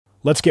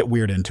Let's get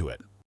weird into it.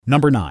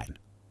 Number 9.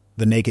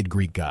 The Naked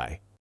Greek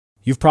Guy.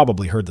 You've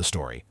probably heard the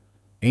story.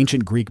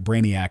 Ancient Greek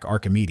brainiac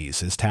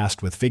Archimedes is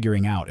tasked with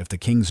figuring out if the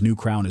king's new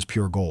crown is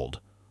pure gold,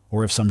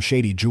 or if some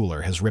shady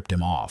jeweler has ripped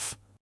him off.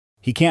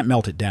 He can't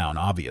melt it down,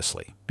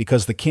 obviously,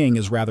 because the king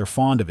is rather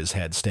fond of his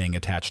head staying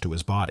attached to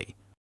his body.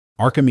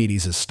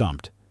 Archimedes is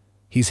stumped.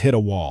 He's hit a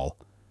wall.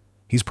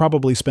 He's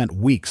probably spent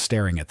weeks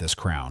staring at this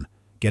crown,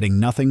 getting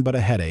nothing but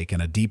a headache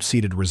and a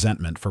deep-seated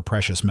resentment for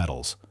precious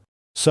metals.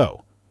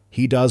 So,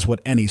 he does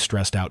what any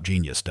stressed-out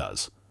genius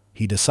does.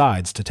 He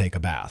decides to take a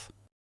bath.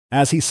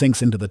 As he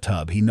sinks into the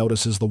tub, he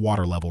notices the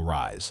water level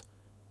rise.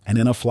 And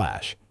in a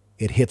flash,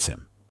 it hits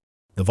him.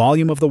 The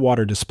volume of the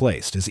water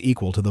displaced is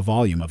equal to the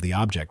volume of the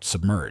object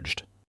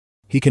submerged.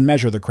 He can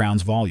measure the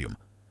crown's volume,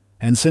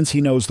 and since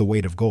he knows the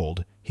weight of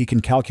gold, he can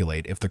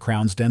calculate if the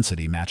crown's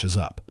density matches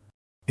up.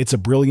 It's a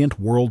brilliant,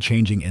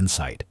 world-changing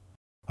insight.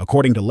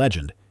 According to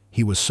legend,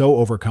 he was so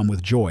overcome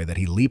with joy that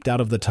he leaped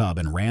out of the tub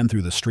and ran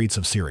through the streets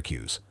of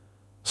Syracuse,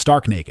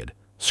 stark naked,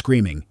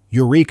 screaming,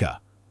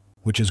 "Eureka!"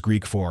 which is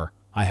Greek for,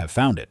 "I have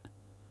found it,"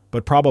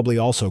 but probably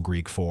also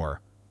Greek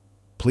for,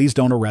 "Please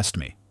don't arrest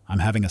me, I'm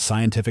having a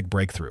scientific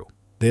breakthrough."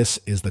 This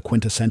is the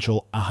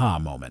quintessential aha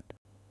moment.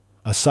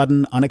 A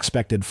sudden,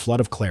 unexpected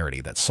flood of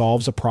clarity that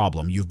solves a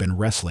problem you've been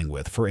wrestling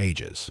with for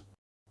ages.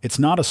 It's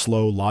not a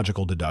slow,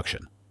 logical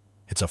deduction.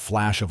 It's a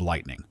flash of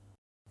lightning.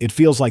 It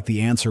feels like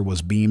the answer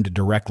was beamed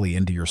directly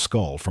into your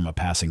skull from a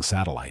passing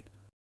satellite.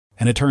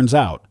 And it turns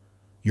out,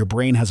 your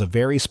brain has a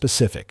very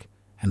specific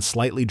and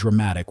slightly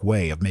dramatic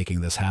way of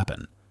making this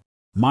happen.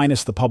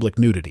 Minus the public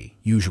nudity,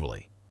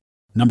 usually.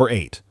 Number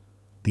 8.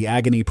 The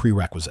Agony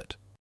Prerequisite.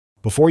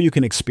 Before you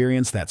can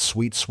experience that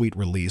sweet, sweet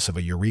release of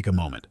a eureka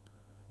moment,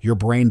 your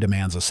brain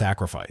demands a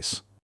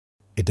sacrifice.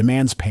 It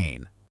demands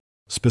pain.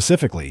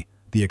 Specifically,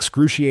 the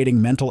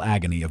excruciating mental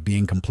agony of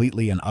being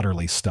completely and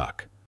utterly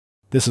stuck.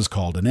 This is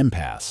called an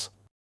impasse.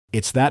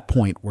 It's that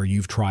point where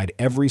you've tried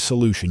every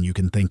solution you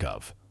can think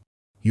of.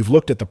 You've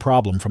looked at the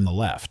problem from the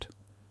left.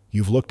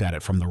 You've looked at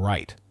it from the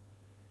right.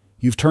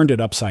 You've turned it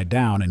upside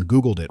down and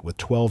Googled it with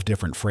 12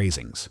 different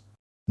phrasings.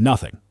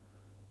 Nothing.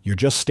 You're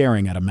just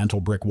staring at a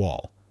mental brick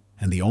wall,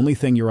 and the only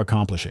thing you're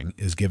accomplishing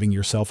is giving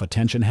yourself a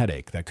tension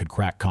headache that could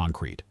crack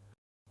concrete.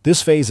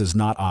 This phase is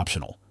not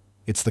optional.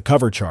 It's the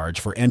cover charge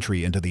for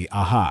entry into the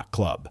AHA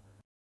Club.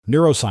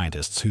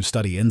 Neuroscientists who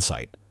study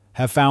insight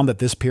have found that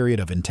this period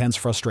of intense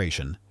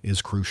frustration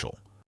is crucial.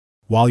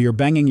 While you're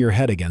banging your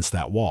head against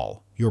that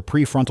wall, your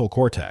prefrontal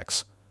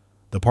cortex,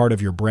 the part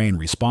of your brain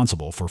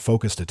responsible for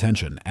focused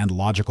attention and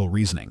logical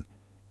reasoning,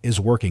 is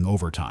working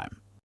overtime.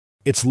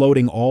 It's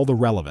loading all the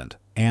relevant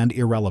and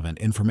irrelevant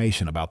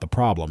information about the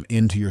problem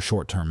into your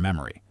short-term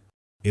memory.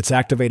 It's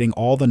activating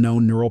all the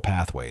known neural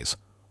pathways,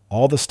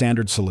 all the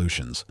standard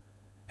solutions,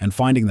 and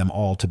finding them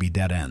all to be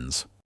dead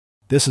ends.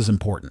 This is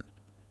important.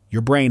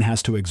 Your brain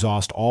has to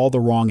exhaust all the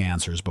wrong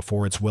answers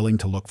before it's willing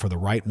to look for the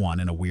right one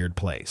in a weird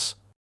place.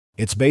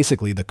 It's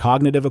basically the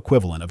cognitive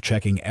equivalent of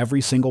checking every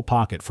single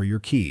pocket for your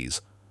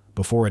keys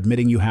before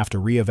admitting you have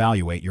to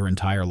reevaluate your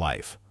entire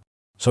life.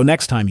 So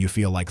next time you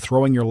feel like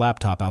throwing your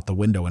laptop out the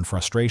window in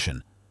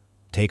frustration,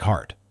 take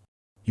heart.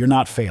 You're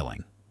not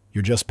failing.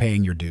 You're just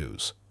paying your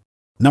dues.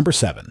 Number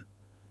 7.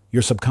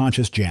 Your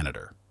subconscious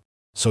janitor.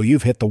 So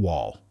you've hit the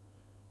wall.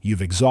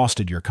 You've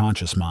exhausted your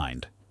conscious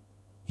mind.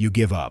 You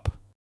give up.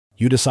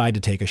 You decide to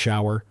take a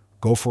shower,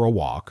 go for a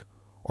walk,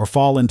 or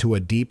fall into a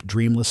deep,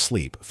 dreamless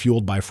sleep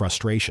fueled by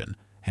frustration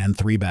and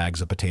 3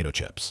 bags of potato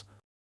chips.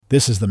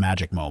 This is the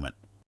magic moment.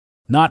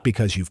 Not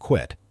because you've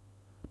quit,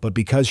 but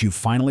because you've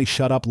finally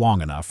shut up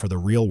long enough for the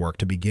real work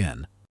to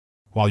begin.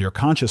 While your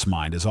conscious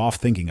mind is off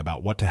thinking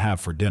about what to have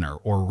for dinner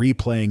or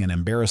replaying an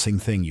embarrassing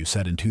thing you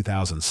said in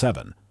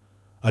 2007,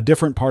 a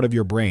different part of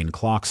your brain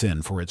clocks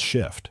in for its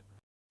shift.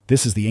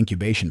 This is the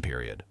incubation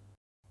period.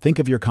 Think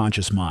of your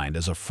conscious mind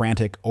as a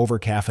frantic,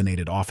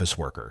 over-caffeinated office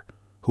worker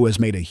who has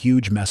made a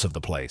huge mess of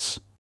the place.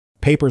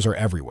 Papers are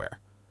everywhere.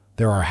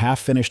 There are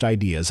half-finished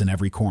ideas in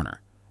every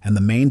corner, and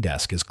the main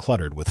desk is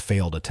cluttered with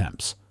failed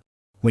attempts.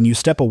 When you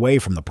step away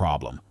from the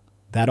problem,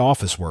 that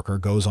office worker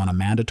goes on a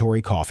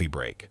mandatory coffee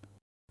break.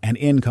 And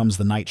in comes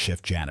the night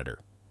shift janitor,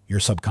 your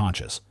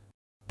subconscious.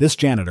 This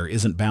janitor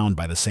isn't bound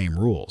by the same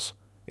rules.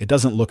 It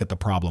doesn't look at the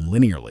problem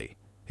linearly.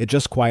 It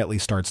just quietly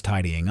starts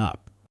tidying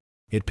up.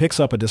 It picks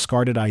up a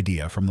discarded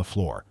idea from the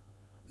floor,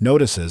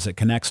 notices it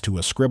connects to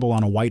a scribble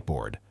on a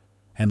whiteboard,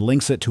 and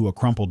links it to a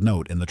crumpled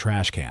note in the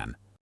trash can.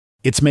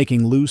 It's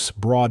making loose,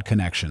 broad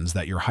connections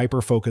that your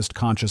hyper-focused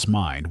conscious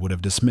mind would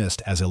have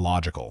dismissed as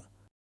illogical.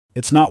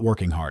 It's not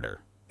working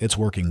harder. It's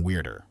working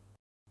weirder.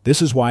 This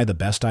is why the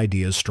best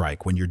ideas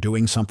strike when you're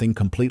doing something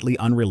completely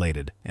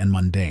unrelated and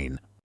mundane.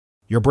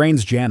 Your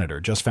brain's janitor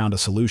just found a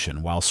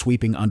solution while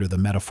sweeping under the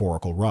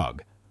metaphorical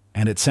rug,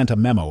 and it sent a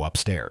memo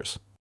upstairs.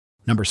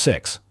 Number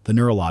 6. The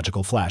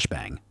Neurological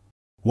Flashbang.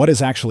 What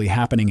is actually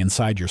happening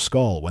inside your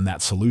skull when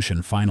that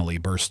solution finally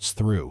bursts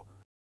through?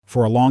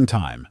 For a long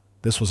time,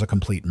 this was a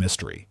complete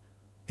mystery.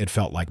 It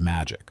felt like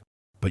magic.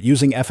 But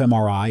using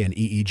fMRI and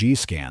EEG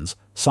scans,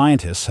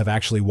 scientists have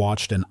actually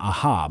watched an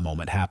aha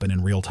moment happen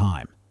in real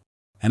time.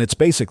 and it's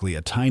basically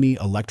a tiny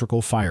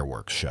electrical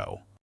fireworks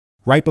show.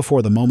 Right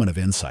before the moment of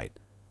insight,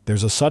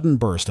 there's a sudden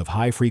burst of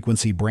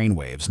high-frequency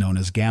brainwaves known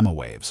as gamma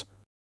waves.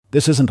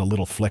 This isn't a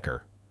little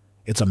flicker.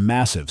 It's a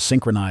massive,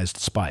 synchronized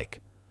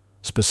spike,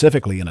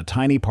 specifically in a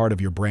tiny part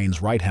of your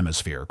brain's right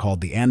hemisphere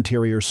called the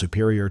anterior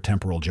superior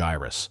temporal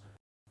gyrus.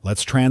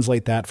 Let's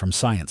translate that from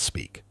science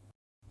speak.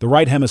 The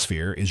right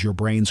hemisphere is your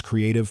brain's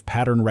creative,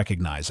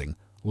 pattern-recognizing,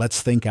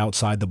 let's think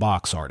outside the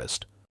box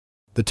artist.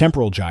 The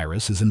temporal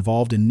gyrus is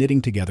involved in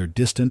knitting together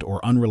distant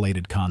or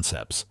unrelated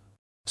concepts.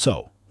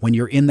 So, when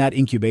you're in that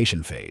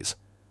incubation phase,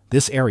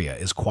 this area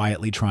is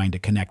quietly trying to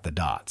connect the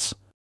dots.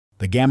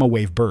 The gamma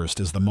wave burst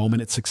is the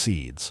moment it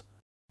succeeds.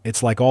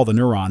 It's like all the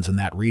neurons in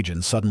that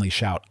region suddenly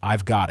shout,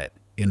 "I've got it,"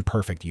 in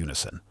perfect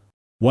unison.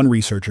 One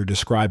researcher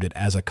described it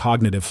as a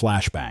cognitive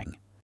flashbang.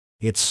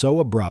 It's so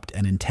abrupt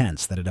and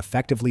intense that it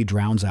effectively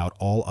drowns out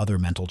all other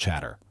mental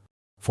chatter.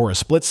 For a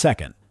split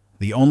second,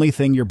 the only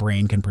thing your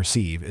brain can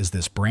perceive is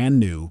this brand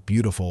new,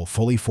 beautiful,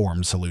 fully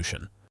formed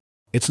solution.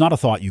 It's not a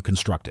thought you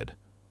constructed.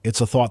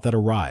 It's a thought that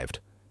arrived,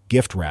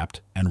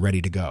 gift-wrapped, and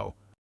ready to go.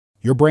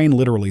 Your brain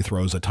literally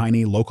throws a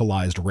tiny,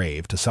 localized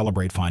rave to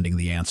celebrate finding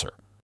the answer.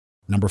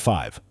 Number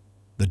 5.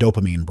 The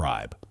dopamine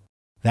bribe.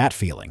 That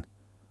feeling.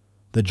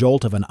 The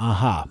jolt of an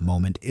aha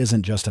moment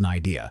isn't just an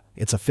idea,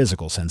 it's a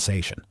physical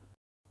sensation.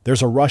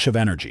 There's a rush of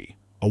energy,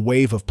 a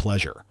wave of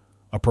pleasure,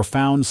 a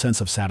profound sense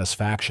of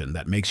satisfaction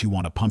that makes you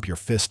want to pump your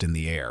fist in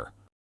the air.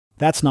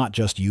 That's not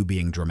just you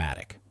being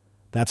dramatic.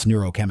 That's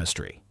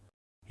neurochemistry.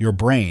 Your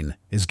brain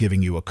is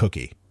giving you a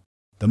cookie.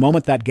 The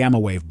moment that gamma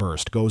wave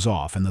burst goes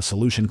off and the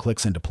solution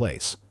clicks into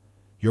place,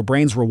 your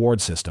brain's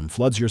reward system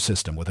floods your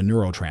system with a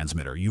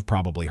neurotransmitter you've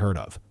probably heard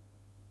of.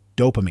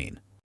 Dopamine.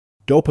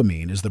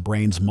 Dopamine is the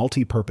brain's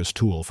multi-purpose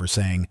tool for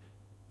saying,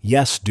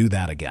 "Yes, do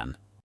that again."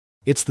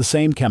 It's the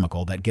same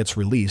chemical that gets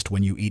released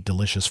when you eat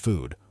delicious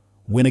food,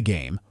 win a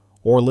game,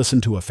 or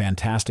listen to a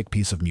fantastic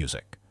piece of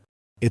music.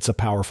 It's a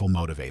powerful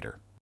motivator.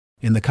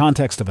 In the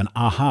context of an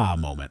aha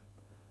moment,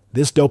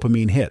 this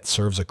dopamine hit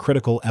serves a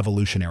critical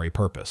evolutionary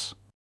purpose.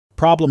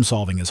 Problem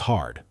solving is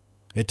hard.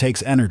 It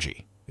takes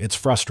energy. It's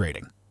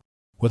frustrating.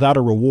 Without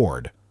a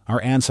reward,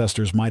 our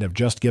ancestors might have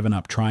just given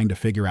up trying to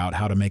figure out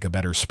how to make a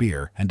better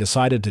spear and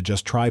decided to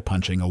just try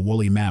punching a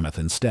woolly mammoth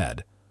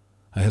instead.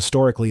 A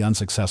historically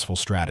unsuccessful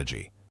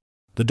strategy.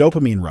 The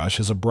dopamine rush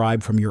is a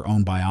bribe from your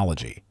own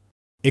biology.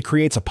 It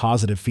creates a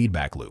positive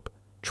feedback loop,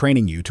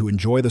 training you to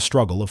enjoy the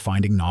struggle of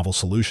finding novel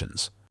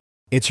solutions.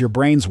 It's your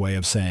brain's way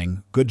of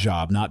saying, "Good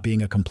job not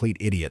being a complete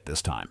idiot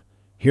this time.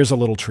 Here's a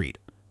little treat.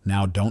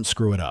 Now don't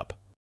screw it up."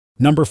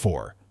 Number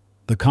 4.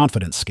 The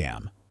confidence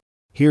scam.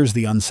 Here's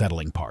the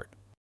unsettling part.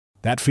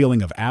 That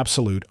feeling of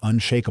absolute,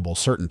 unshakable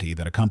certainty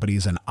that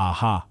accompanies an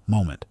aha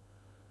moment.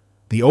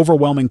 The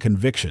overwhelming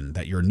conviction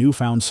that your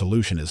newfound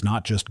solution is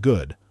not just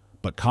good,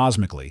 but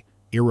cosmically,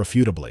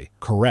 irrefutably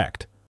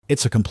correct.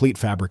 It's a complete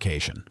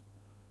fabrication.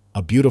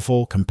 A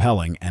beautiful,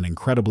 compelling, and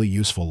incredibly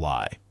useful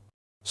lie.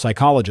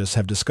 Psychologists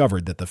have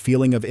discovered that the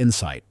feeling of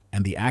insight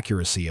and the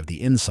accuracy of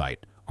the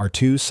insight are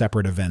two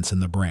separate events in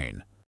the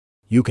brain.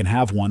 You can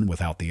have one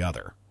without the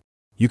other.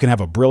 You can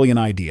have a brilliant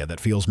idea that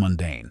feels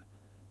mundane,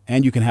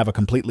 and you can have a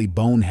completely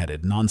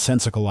boneheaded,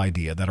 nonsensical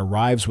idea that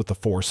arrives with the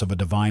force of a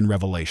divine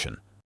revelation.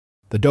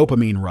 The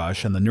dopamine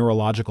rush and the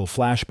neurological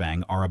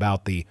flashbang are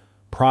about the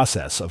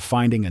process of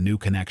finding a new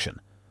connection,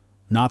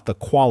 not the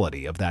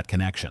quality of that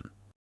connection.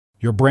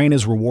 Your brain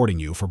is rewarding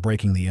you for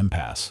breaking the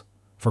impasse,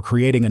 for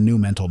creating a new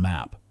mental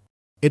map.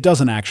 It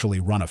doesn't actually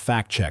run a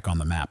fact check on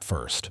the map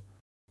first.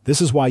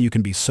 This is why you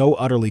can be so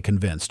utterly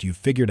convinced you've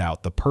figured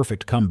out the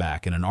perfect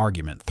comeback in an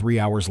argument 3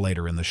 hours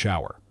later in the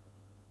shower,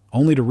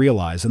 only to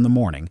realize in the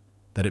morning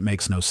that it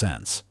makes no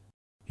sense.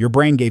 Your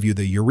brain gave you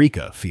the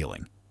Eureka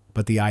feeling,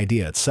 but the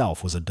idea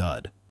itself was a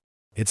dud.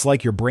 It's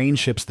like your brain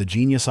ships the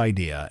genius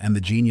idea and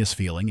the genius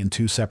feeling in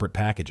two separate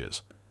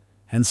packages,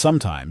 and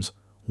sometimes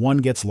one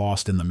gets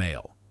lost in the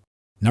mail.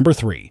 Number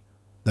 3.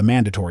 The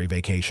mandatory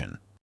vacation.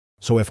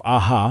 So if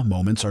aha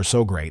moments are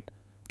so great,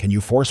 can you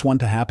force one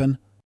to happen?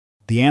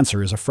 The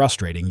answer is a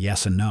frustrating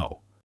yes and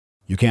no.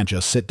 You can't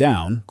just sit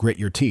down, grit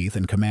your teeth,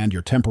 and command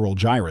your temporal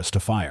gyrus to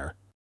fire.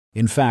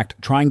 In fact,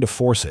 trying to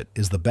force it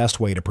is the best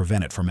way to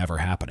prevent it from ever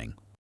happening.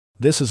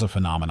 This is a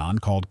phenomenon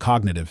called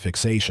cognitive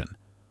fixation,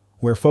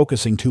 where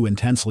focusing too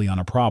intensely on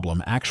a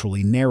problem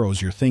actually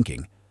narrows your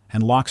thinking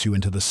and locks you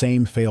into the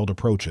same failed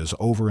approaches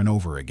over and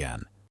over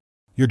again.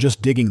 You're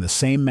just digging the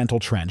same mental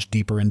trench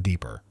deeper and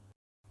deeper.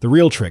 The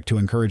real trick to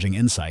encouraging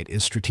insight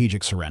is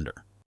strategic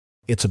surrender.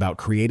 It's about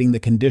creating the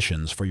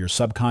conditions for your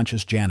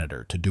subconscious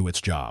janitor to do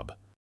its job.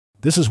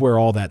 This is where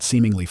all that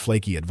seemingly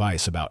flaky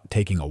advice about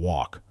taking a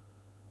walk,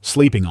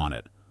 sleeping on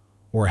it,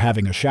 or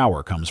having a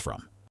shower comes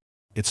from.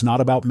 It's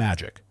not about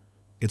magic.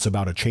 It's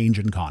about a change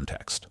in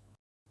context.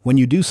 When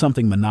you do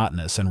something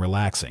monotonous and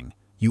relaxing,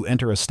 you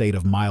enter a state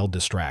of mild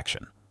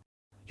distraction.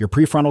 Your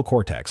prefrontal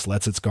cortex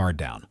lets its guard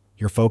down,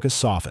 your focus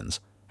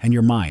softens, and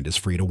your mind is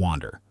free to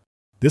wander.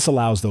 This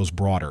allows those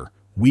broader,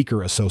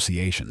 weaker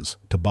associations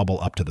to bubble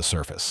up to the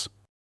surface.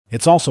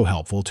 It's also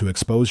helpful to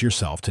expose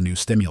yourself to new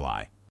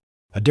stimuli.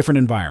 A different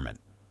environment,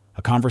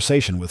 a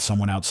conversation with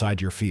someone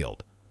outside your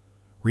field,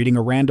 reading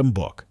a random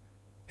book.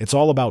 It's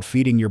all about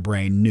feeding your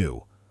brain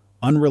new,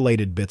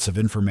 unrelated bits of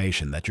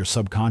information that your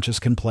subconscious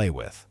can play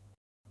with.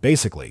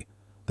 Basically,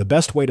 the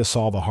best way to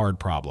solve a hard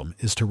problem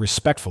is to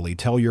respectfully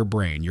tell your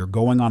brain you're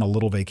going on a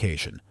little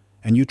vacation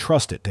and you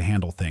trust it to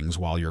handle things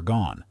while you're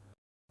gone.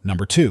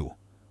 Number 2,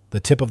 the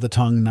tip of the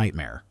tongue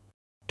nightmare.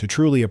 To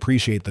truly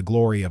appreciate the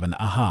glory of an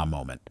aha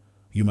moment,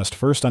 you must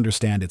first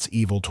understand its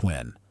evil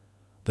twin,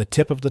 the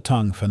tip of the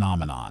tongue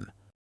phenomenon.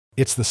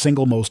 It's the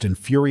single most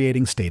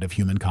infuriating state of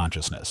human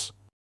consciousness.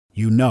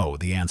 You know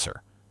the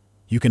answer.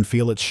 You can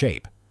feel its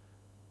shape.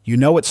 You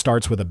know it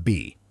starts with a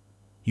B.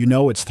 You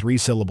know it's 3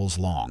 syllables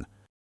long.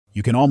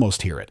 You can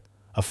almost hear it,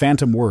 a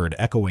phantom word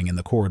echoing in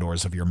the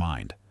corridors of your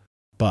mind.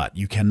 But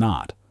you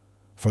cannot,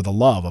 for the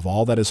love of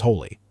all that is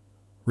holy,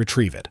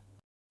 retrieve it.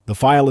 The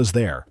file is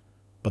there,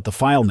 but the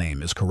file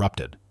name is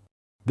corrupted.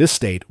 This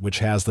state, which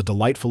has the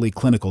delightfully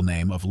clinical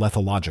name of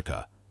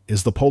lethologica,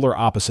 is the polar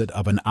opposite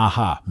of an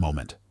aha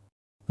moment.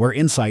 Where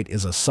insight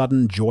is a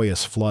sudden,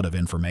 joyous flood of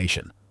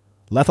information,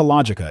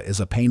 lethologica is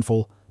a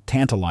painful,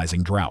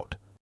 tantalizing drought.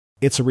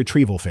 It's a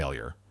retrieval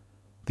failure.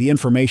 The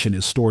information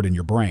is stored in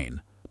your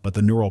brain, but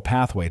the neural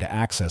pathway to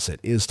access it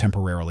is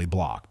temporarily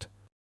blocked.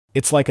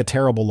 It's like a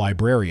terrible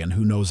librarian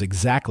who knows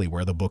exactly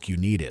where the book you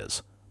need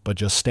is, but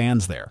just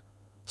stands there,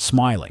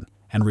 smiling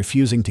and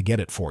refusing to get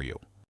it for you.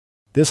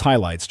 This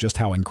highlights just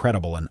how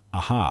incredible an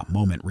aha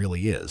moment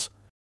really is.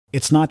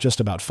 It's not just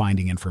about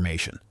finding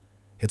information.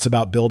 It's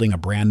about building a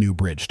brand new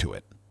bridge to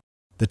it.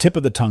 The tip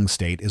of the tongue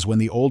state is when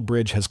the old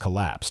bridge has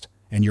collapsed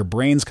and your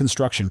brain's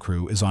construction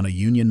crew is on a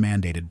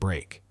union-mandated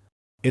break.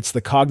 It's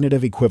the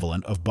cognitive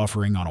equivalent of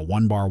buffering on a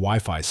 1-bar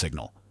Wi-Fi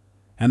signal,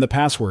 and the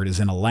password is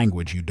in a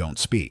language you don't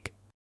speak.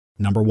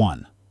 Number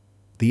 1.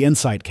 The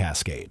Insight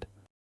Cascade.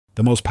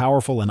 The most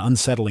powerful and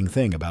unsettling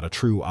thing about a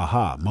true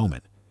aha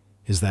moment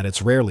is that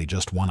it's rarely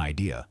just one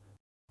idea.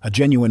 A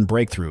genuine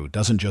breakthrough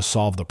doesn't just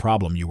solve the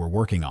problem you were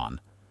working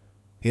on.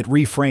 It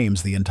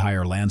reframes the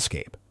entire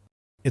landscape.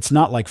 It's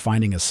not like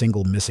finding a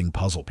single missing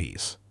puzzle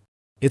piece.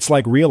 It's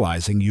like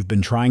realizing you've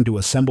been trying to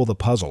assemble the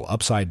puzzle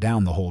upside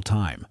down the whole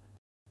time.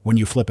 When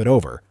you flip it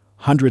over,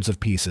 hundreds of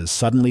pieces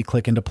suddenly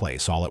click into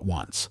place all at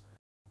once.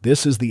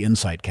 This is the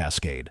Insight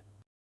Cascade.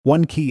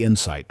 One key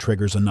insight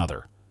triggers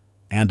another,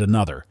 and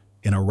another,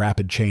 in a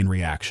rapid chain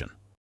reaction.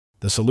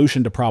 The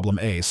solution to problem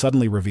A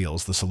suddenly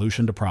reveals the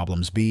solution to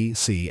problems B,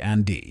 C,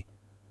 and D.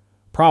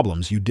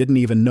 Problems you didn't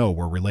even know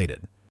were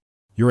related.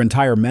 Your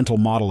entire mental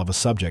model of a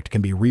subject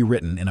can be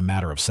rewritten in a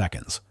matter of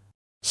seconds.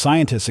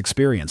 Scientists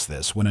experience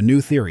this when a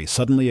new theory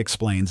suddenly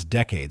explains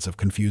decades of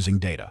confusing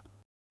data.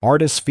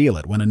 Artists feel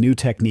it when a new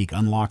technique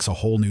unlocks a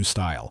whole new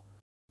style.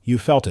 You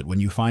felt it when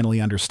you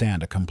finally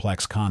understand a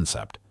complex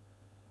concept.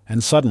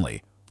 And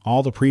suddenly,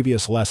 all the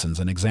previous lessons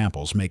and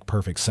examples make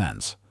perfect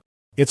sense.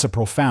 It's a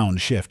profound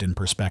shift in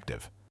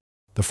perspective.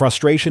 The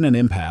frustration and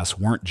impasse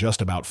weren't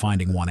just about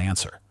finding one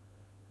answer.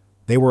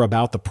 They were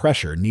about the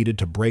pressure needed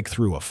to break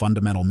through a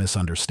fundamental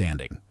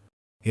misunderstanding.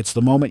 It's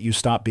the moment you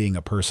stop being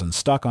a person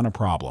stuck on a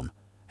problem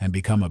and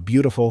become a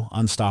beautiful,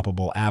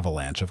 unstoppable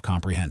avalanche of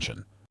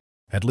comprehension.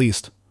 At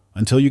least,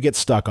 until you get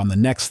stuck on the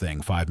next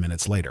thing 5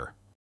 minutes later.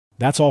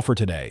 That's all for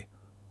today.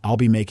 I'll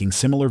be making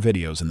similar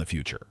videos in the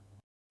future.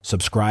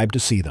 Subscribe to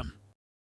see them.